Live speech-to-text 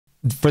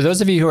for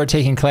those of you who are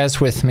taking class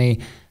with me,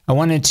 I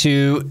wanted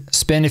to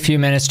spend a few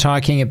minutes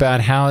talking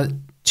about how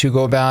to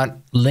go about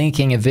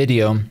linking a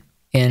video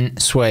in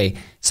Sway.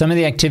 Some of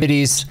the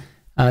activities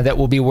that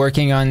we'll be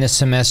working on this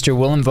semester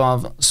will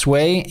involve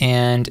Sway,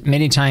 and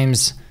many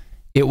times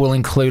it will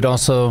include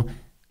also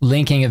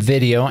linking a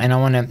video, and I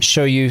want to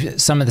show you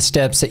some of the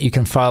steps that you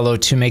can follow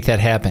to make that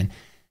happen.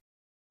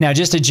 Now,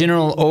 just a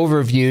general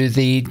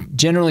overview,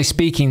 generally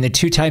speaking, the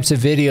two types of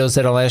videos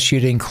that I'll ask you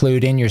to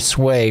include in your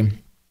Sway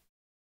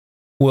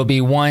will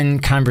be one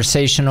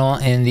conversational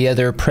and the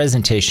other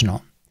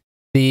presentational.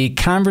 The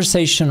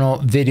conversational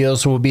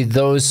videos will be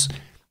those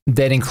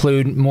that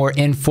include more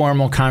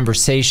informal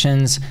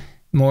conversations,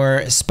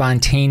 more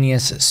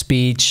spontaneous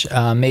speech.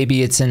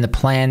 Maybe it's in the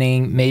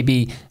planning.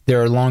 Maybe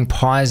there are long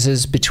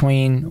pauses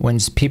between when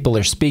people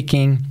are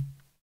speaking.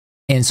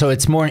 And so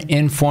it's more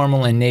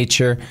informal in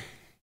nature.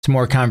 It's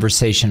more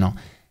conversational.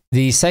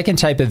 The second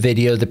type of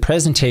video, the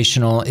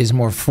presentational, is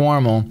more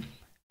formal,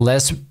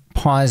 less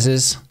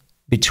pauses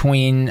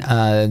between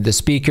the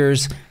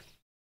speakers.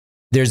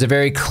 There's a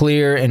very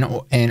clear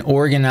and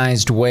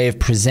organized way of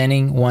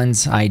presenting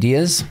one's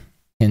ideas,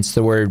 hence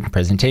the word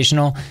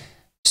presentational.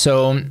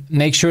 So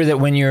make sure that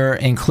when you're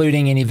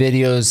including any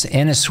videos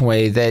in a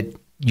Sway that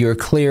you're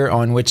clear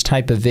on which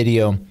type of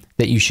video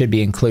that you should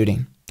be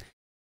including.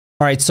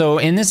 All right, so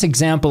in this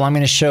example, I'm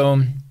going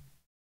to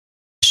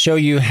show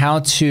you how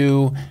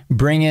to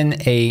bring in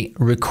a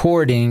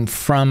recording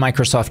from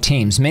Microsoft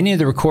Teams. Many of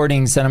the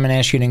recordings that I'm going to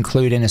ask you to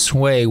include in a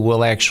Sway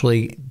will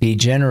actually be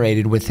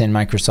generated within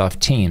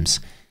Microsoft Teams.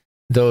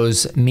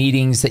 Those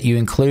meetings that you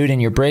include in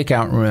your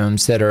breakout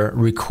rooms that are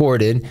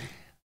recorded.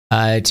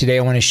 Today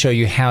I want to show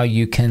you how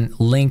you can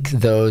link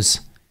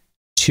those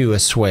to a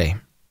Sway.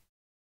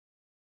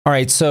 All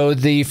right, so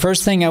the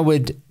first thing I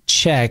would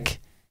check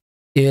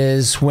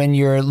is when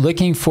you're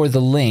looking for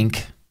the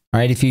link. All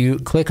right, if you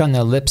click on the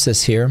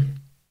ellipsis here,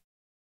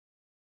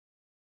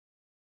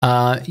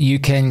 you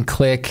can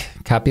click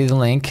copy the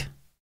link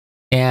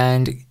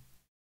and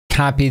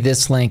copy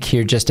this link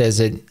here just as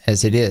it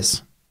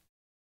is.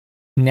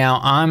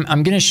 Now, I'm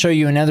going to show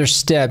you another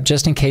step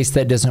just in case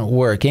that doesn't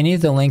work. Any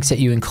of the links that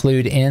you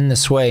include in the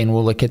Sway, and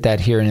we'll look at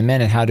that here in a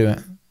minute, how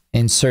to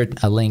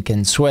insert a link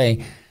in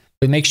Sway,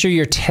 but make sure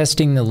you're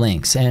testing the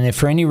links. And if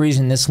for any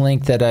reason this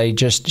link that I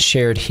just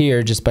shared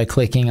here, just by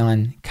clicking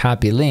on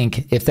copy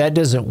link, if that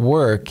doesn't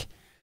work,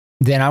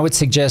 then I would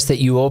suggest that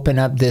you open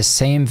up this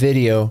same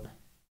video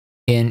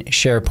in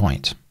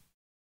SharePoint.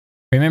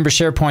 Remember,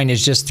 SharePoint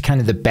is just kind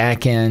of the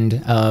back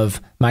end of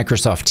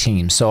Microsoft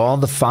Teams. So all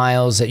the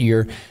files that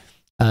you're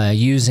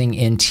using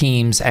in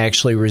Teams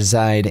actually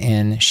reside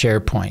in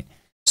SharePoint.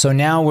 So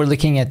now we're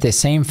looking at the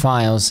same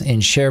files in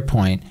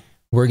SharePoint.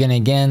 We're going to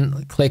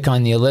again click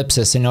on the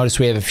ellipsis and notice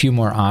we have a few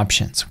more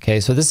options. Okay,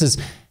 so this is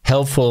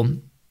helpful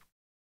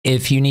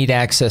if you need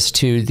access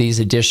to these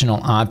additional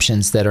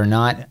options that are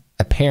not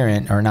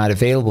apparent or not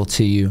available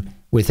to you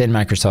within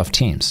Microsoft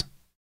Teams.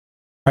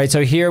 All right,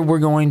 so here we're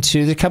going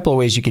to, there's a couple of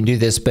ways you can do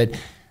this, but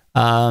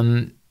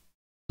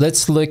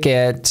let's look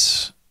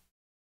at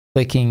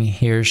clicking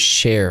here,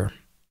 share.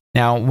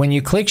 Now, when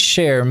you click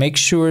share, make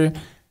sure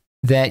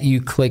that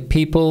you click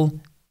people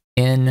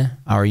in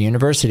our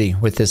university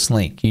with this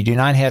link. You do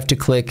not have to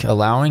click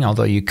allowing,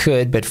 although you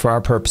could, but for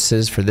our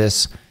purposes, for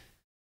this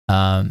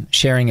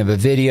sharing of a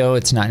video,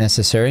 it's not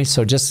necessary.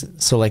 So just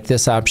select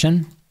this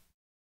option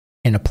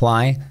and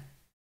apply,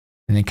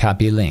 and then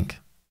copy link.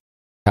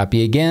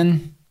 Copy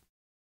again,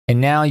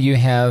 and now you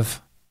have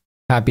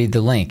copied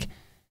the link.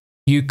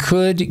 You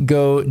could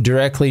go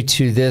directly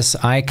to this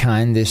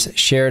icon, this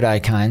shared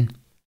icon,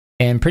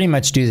 and pretty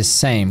much do the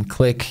same.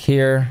 Click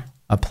here,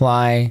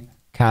 apply,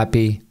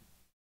 copy,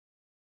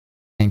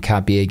 and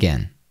copy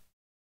again.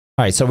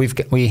 All right, so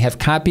we have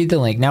copied the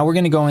link. Now we're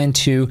going to go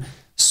into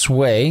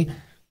Sway,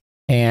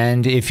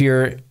 and if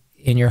you're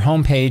in your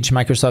home page,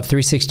 Microsoft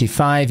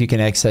 365, you can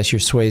access your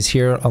Sways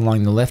here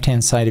along the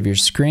left-hand side of your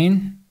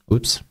screen.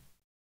 Oops,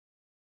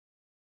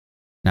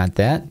 not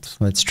that.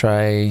 Let's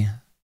try.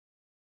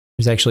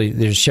 There's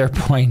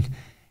SharePoint.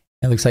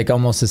 It looks like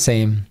almost the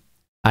same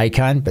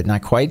icon, but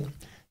not quite.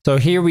 So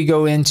here we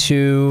go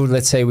into,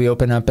 let's say we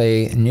open up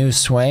a new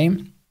Sway,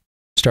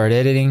 start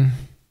editing,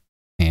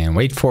 and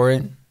wait for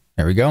it.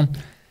 There we go.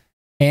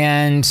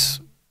 And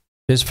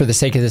just for the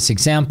sake of this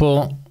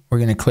example, we're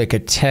going to click a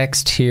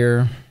text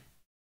here.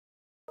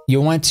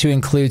 You'll want to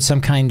include some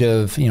kind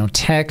of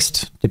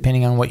text,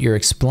 depending on what you're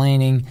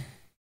explaining.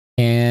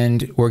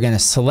 And we're going to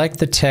select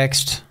the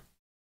text.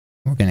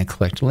 We're going to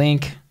click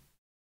link.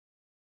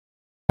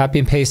 Copy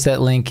and paste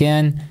that link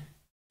in,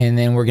 and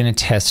then we're going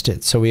to test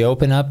it. So we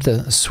open up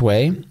the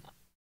Sway,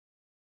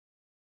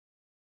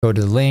 go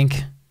to the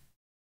link,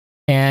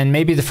 and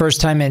maybe the first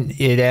time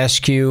it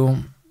asks you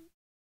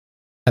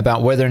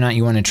about whether or not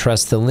you want to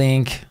trust the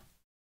link,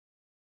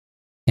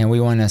 and we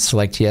want to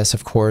select yes,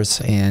 of course,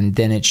 and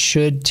then it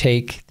should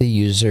take the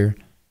user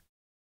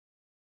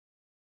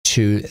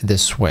to the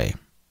Sway.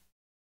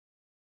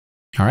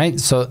 All right,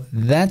 so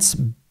that's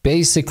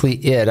basically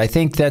it. I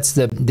think that's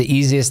the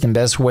easiest and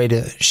best way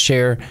to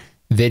share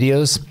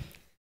videos.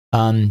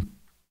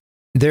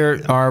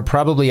 There are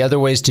probably other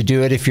ways to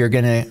do it if you're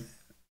going to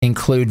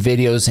include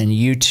videos in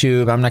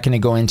YouTube. I'm not going to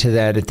go into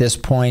that at this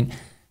point.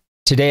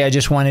 Today, I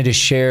just wanted to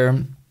share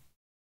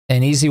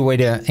an easy way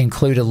to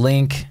include a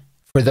link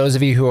for those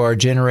of you who are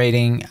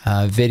generating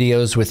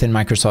videos within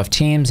Microsoft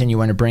Teams and you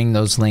want to bring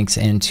those links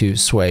into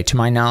Sway. To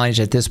my knowledge,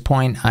 at this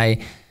point,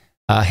 I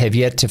have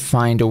yet to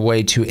find a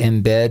way to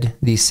embed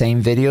these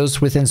same videos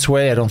within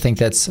Sway. I don't think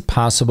that's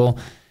possible.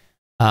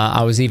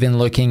 I was even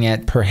looking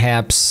at stream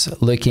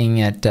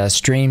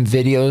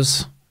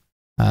videos,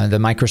 the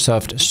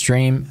Microsoft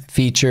Stream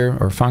feature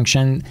or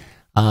function.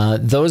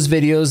 Those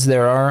videos,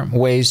 there are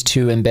ways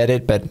to embed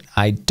it, but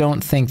I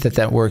don't think that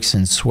that works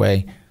in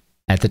Sway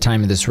at the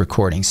time of this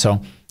recording.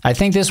 So I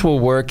think this will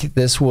work.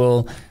 This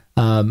will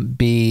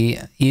be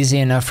easy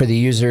enough for the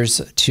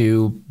users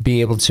to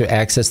be able to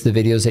access the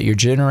videos that you're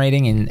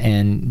generating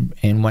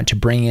and want to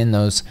bring in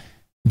those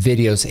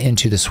videos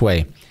into the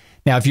Sway.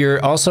 Now, if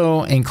you're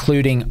also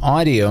including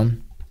audio,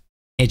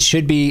 it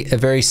should be a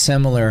very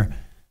similar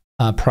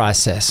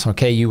process.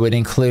 Okay, you would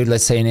include,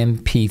 let's say, an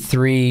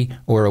MP3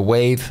 or a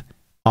WAV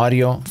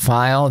audio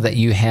file that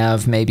you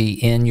have maybe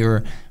in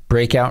your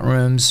breakout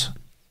rooms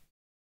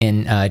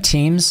in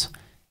Teams.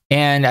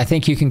 And I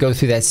think you can go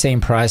through that same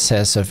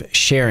process of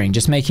sharing,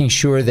 just making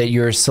sure that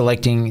you're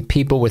selecting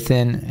people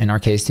within, in our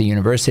case, the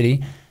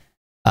university,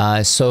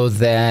 so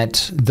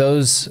that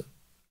those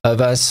of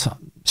us,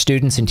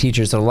 students and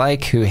teachers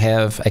alike, who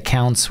have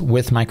accounts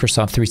with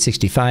Microsoft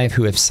 365,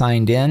 who have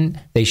signed in,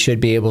 they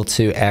should be able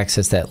to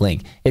access that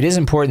link. It is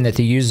important that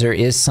the user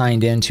is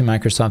signed in to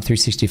Microsoft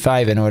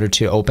 365 in order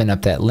to open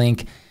up that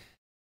link.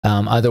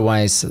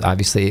 Otherwise,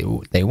 obviously,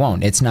 they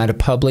won't. It's not a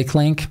public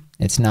link.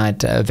 It's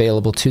not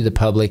available to the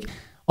public,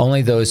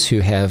 only those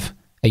who have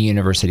a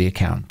university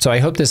account. So I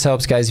hope this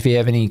helps, guys. If you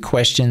have any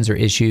questions or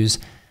issues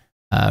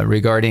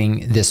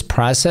regarding this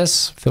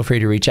process, feel free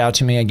to reach out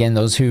to me. Again,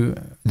 those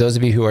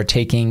of you who are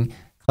taking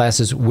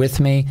classes with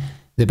me,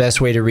 the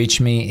best way to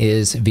reach me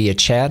is via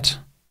chat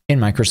in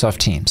Microsoft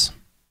Teams.